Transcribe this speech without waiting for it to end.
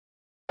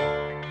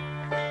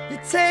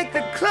take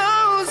the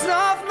clothes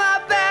off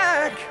my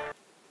back.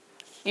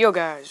 Yo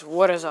guys,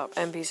 what is up?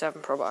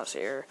 MP7 Pro Boss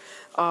here.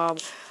 I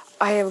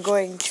am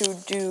going to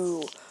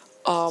do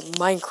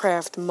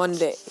Minecraft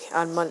Monday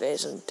on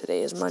Mondays, and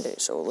today is Monday,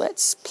 so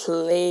let's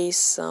play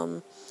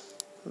some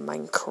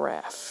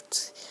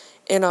Minecraft.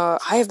 And I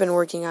have been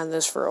working on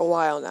this for a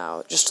while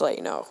now, just to let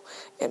you know.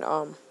 And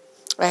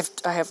I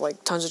have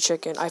like tons of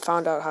chicken. I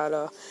found out how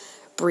to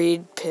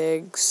breed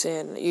pigs,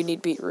 and you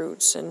need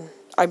beetroots, and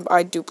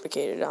I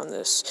duplicated on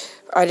this.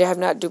 I have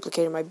not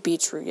duplicated my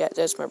beetroot yet.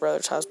 That's my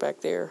brother's house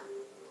back there.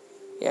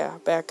 Yeah,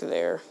 back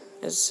there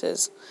is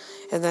his.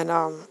 And then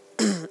I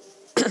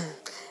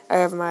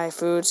have my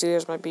food. See,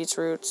 there's my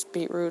beetroots,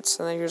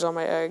 and then here's all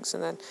my eggs,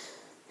 and then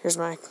here's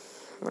my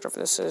whatever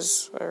this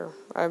is. Or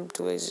I'm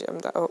too lazy.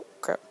 Oh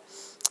crap.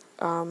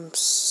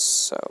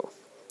 So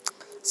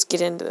let's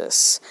get into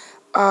this.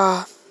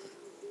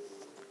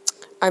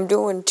 I'm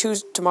doing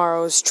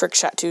tomorrow's Trick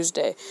Shot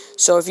Tuesday.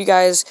 So if you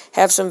guys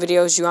have some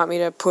videos you want me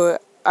to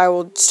put, I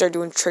will start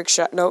doing trick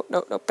shot. No,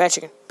 bad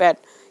chicken, bad.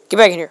 Get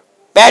back in here,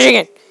 bad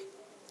chicken.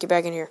 Get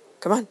back in here.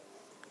 Come on.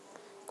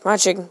 Come on,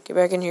 chicken. Get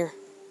back in here.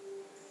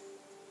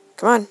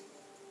 Come on.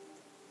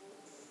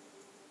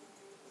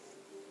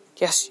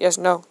 Yes,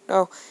 no.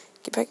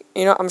 Get back.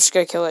 You know, I'm just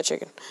going to kill that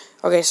chicken.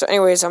 Okay, so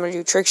anyways, I'm going to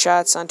do trick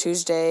shots on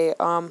Tuesday.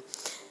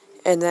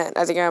 And then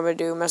I think I'm going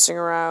to do messing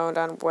around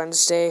on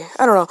Wednesday.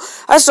 I don't know.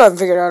 I still haven't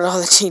figured out all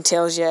the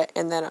details yet.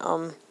 And then,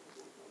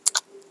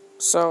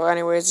 so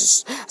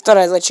anyways, I thought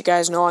I'd let you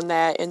guys know on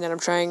that. And then I'm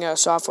trying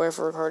software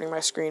for recording my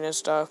screen and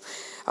stuff.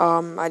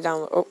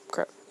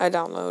 I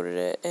downloaded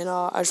it, and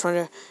I just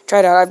wanted to try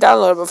it out. I've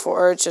downloaded it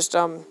before. It's just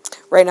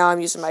right now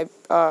I'm using my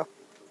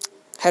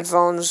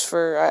headphones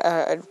for.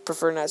 I'd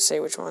prefer not to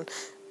say which one.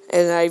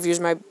 And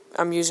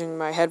I'm using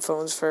my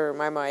headphones for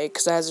my mic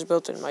because it has a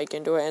built-in mic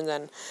into it. And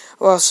then,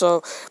 well,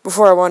 so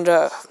before I wanted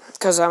to,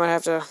 because I'm gonna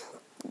have to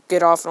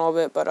get off in a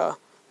little bit. But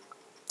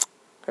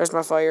there's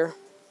my fire.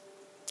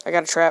 I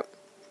got a trap.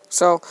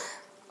 So,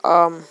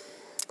 oh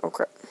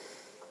crap.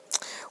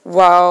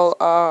 While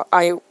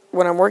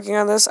when I'm working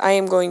on this, I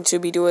am going to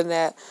be doing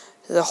the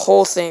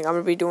whole thing. I'm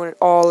going to be doing it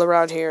all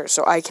around here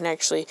so I can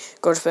actually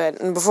go to bed.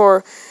 And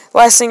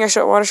last thing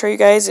I want to show you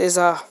guys is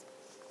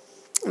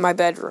my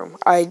bedroom.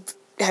 I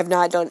have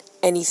not done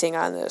anything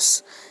on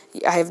this.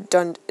 I have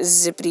done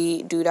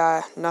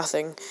zippity-doo-dah,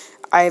 nothing.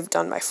 I have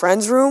done my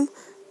friend's room,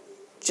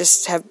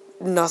 just have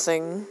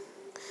nothing.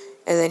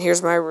 And then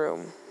here's my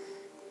room.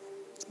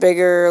 It's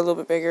bigger, a little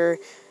bit bigger.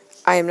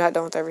 I am not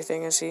done with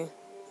everything, I see.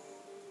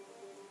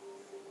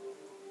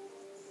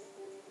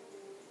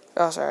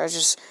 Oh, sorry,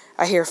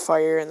 I hear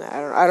fire in that.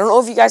 I don't know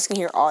if you guys can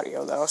hear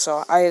audio, though,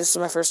 so this is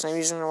my first time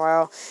using it in a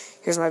while.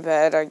 Here's my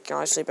bed. I can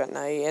only sleep at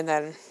night, and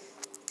then,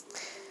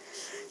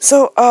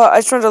 so, I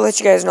just wanted to let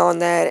you guys know on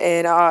that,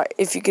 and,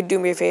 if you could do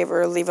me a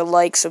favor, leave a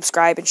like,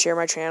 subscribe, and share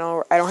my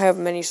channel. I don't have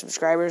many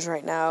subscribers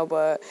right now,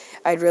 but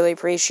I'd really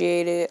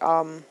appreciate it.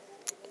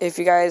 If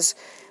you guys,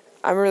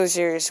 I'm really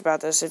serious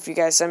about this. If you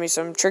guys send me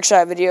some trick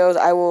shot videos,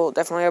 I will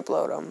definitely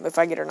upload them if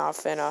I get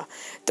enough. And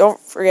don't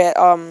forget,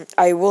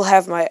 I will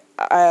have my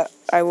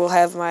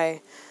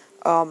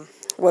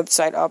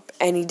website up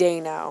any day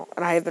now,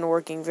 and I have been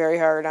working very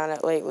hard on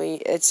it lately.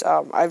 It's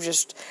I've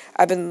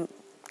been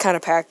kind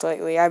of packed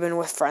lately. I've been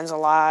with friends a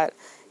lot,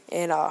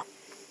 and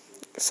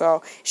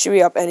so it should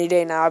be up any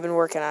day now. I've been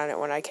working on it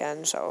when I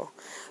can. So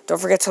don't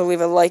forget to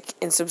leave a like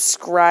and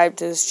subscribe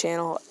to this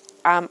channel.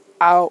 I'm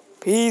out.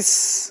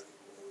 Peace.